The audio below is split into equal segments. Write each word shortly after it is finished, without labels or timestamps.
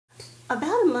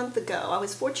About a month ago, I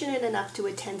was fortunate enough to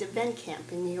attend event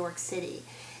camp in New York City,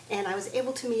 and I was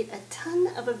able to meet a ton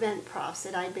of event profs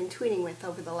that I'd been tweeting with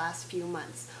over the last few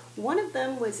months. One of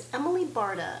them was Emilie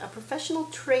Barta, a professional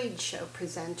trade show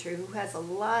presenter who has a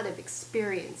lot of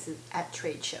experience at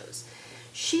trade shows.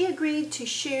 She agreed to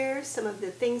share some of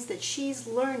the things that she's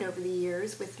learned over the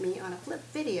years with me on a flip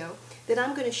video that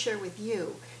I'm going to share with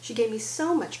you. She gave me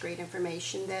so much great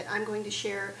information that I'm going to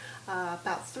share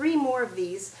about 3 more of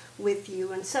these with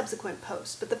you in subsequent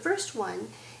posts. But the first one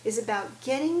is about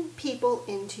getting people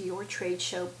into your trade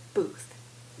show booth.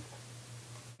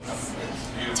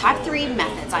 Top 3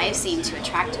 methods I have seen to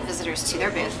attract visitors to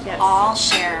their booth all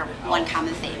share one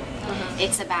common theme.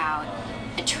 It's about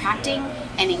attracting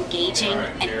and engaging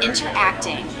and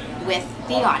interacting with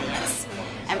the audience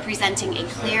and presenting a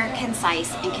clear,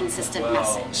 concise, and consistent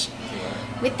message.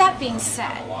 With that being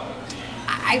said,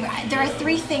 there are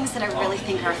 3 things that I really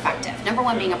think are effective. Number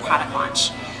 1 being a product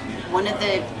launch. One of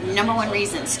the number 1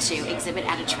 reasons to exhibit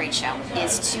at a trade show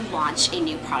is to launch a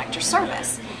new product or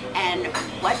service. And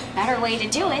what better way to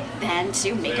do it than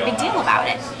to make a big deal about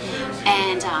it?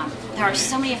 And there are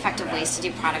so many effective ways to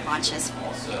do product launches,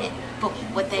 but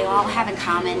what they all have in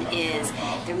common is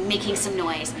they're making some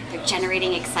noise, they're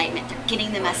generating excitement, they're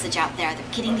getting the message out there,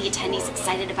 they're getting the attendees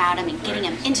excited about them and getting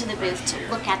them into the booth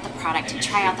to look at the product and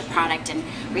try out the product and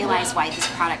realize why this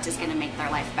product is going to make their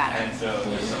life better.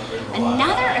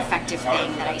 Another effective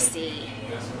thing that I see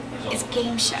is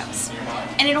game shows.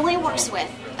 And it only works with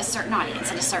a certain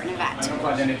audience at a certain event.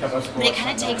 But it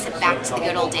kind of takes it back to the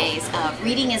good old days of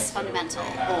reading is fundamental,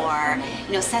 or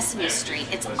Sesame Street.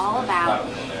 It's all about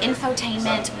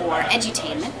infotainment or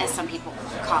edutainment, as some people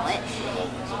call it,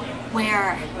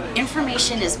 where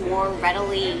information is more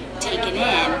readily taken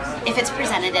in if it's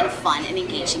presented in a fun and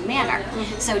engaging manner.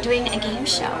 So doing a game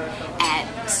show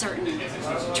at certain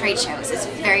trade shows is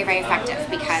very, very effective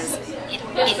because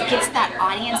it gets that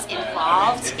audience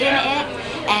involved in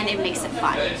it and it makes it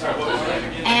fun.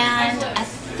 And a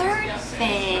third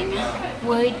thing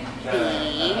would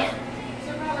be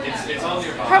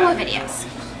promo videos.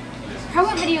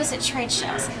 Promo videos at trade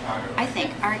shows, I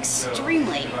think, are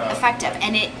extremely effective,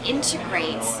 and it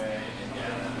integrates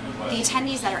the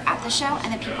attendees that are at the show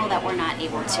and the people that were not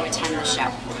able to attend the show.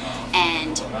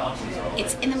 And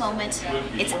it's in the moment,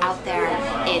 it's out there,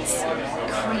 it's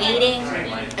creating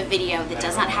a video that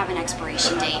does not have an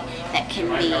expiration date, that can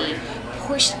be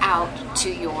pushed out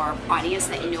to your audience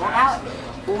that you know about,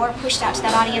 or pushed out to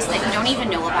that audience that you don't even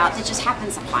know about that just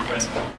happens upon it.